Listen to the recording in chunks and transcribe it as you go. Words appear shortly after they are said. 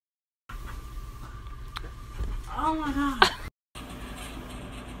Oh my god.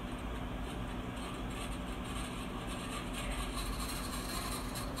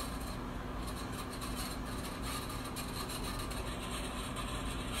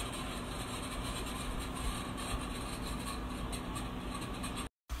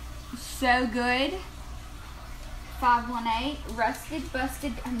 So good. 518, rusted,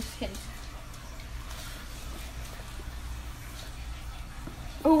 busted. I'm just kidding.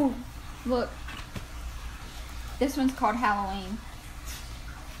 Oh, look. This one's called Halloween.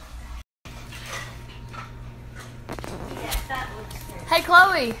 Yeah, that looks good. Hey,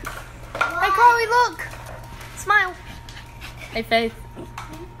 Chloe. Hey, Chloe, look. Smile. Hey, Faith.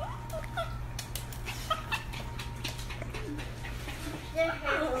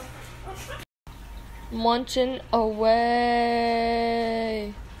 Munching away.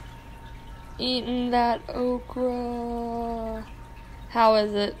 Eating that okra. How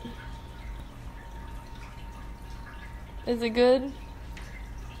is it? Is it good?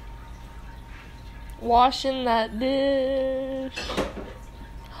 Washing that dish.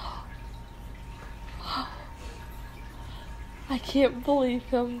 I can't believe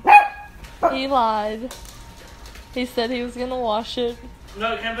him. He lied. He said he was gonna wash it.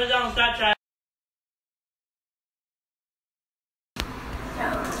 No, can I put it on Snapchat?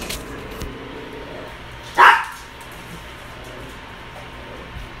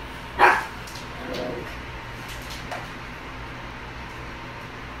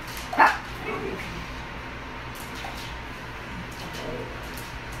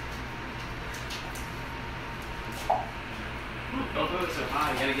 Don't throw it so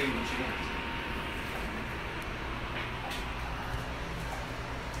high, you gotta give him a chance.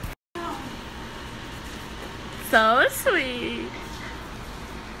 So sweet.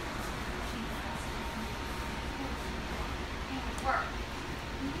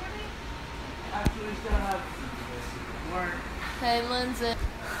 Actually, still have work. Hey, Lindsay.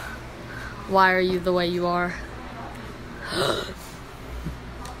 Why are you the way you are?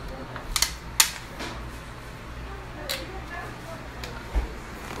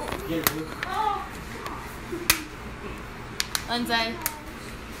 Lindsay.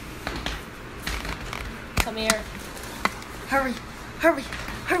 Come here. Hurry, hurry,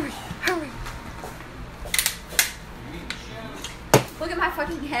 hurry, hurry. Look at my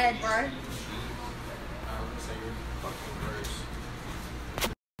fucking head, bro.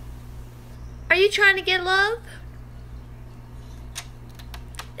 Are you trying to get love?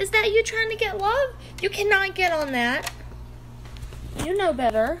 Is that you trying to get love? You cannot get on that. You know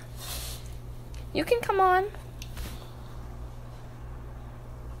better. You can come on.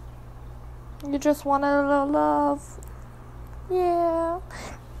 You just want a little love. Yeah.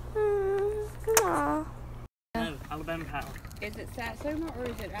 Aw. No, Alabama Power. Is it Satsuma or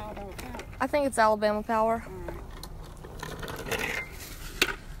is it Alabama Power? I think it's Alabama Power.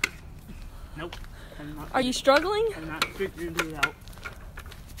 Nope. I'm not. Are you struggling? I'm not figuring it out.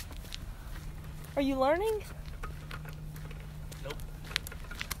 Are you learning? Nope.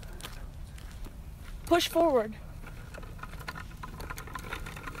 Push forward.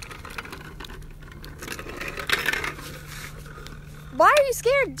 Why are you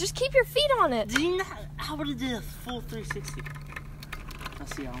scared? Just keep your feet on it. Do you know how would it do a full 360?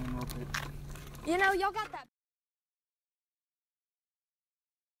 Let's see, I don't know if it. You know, y'all got that.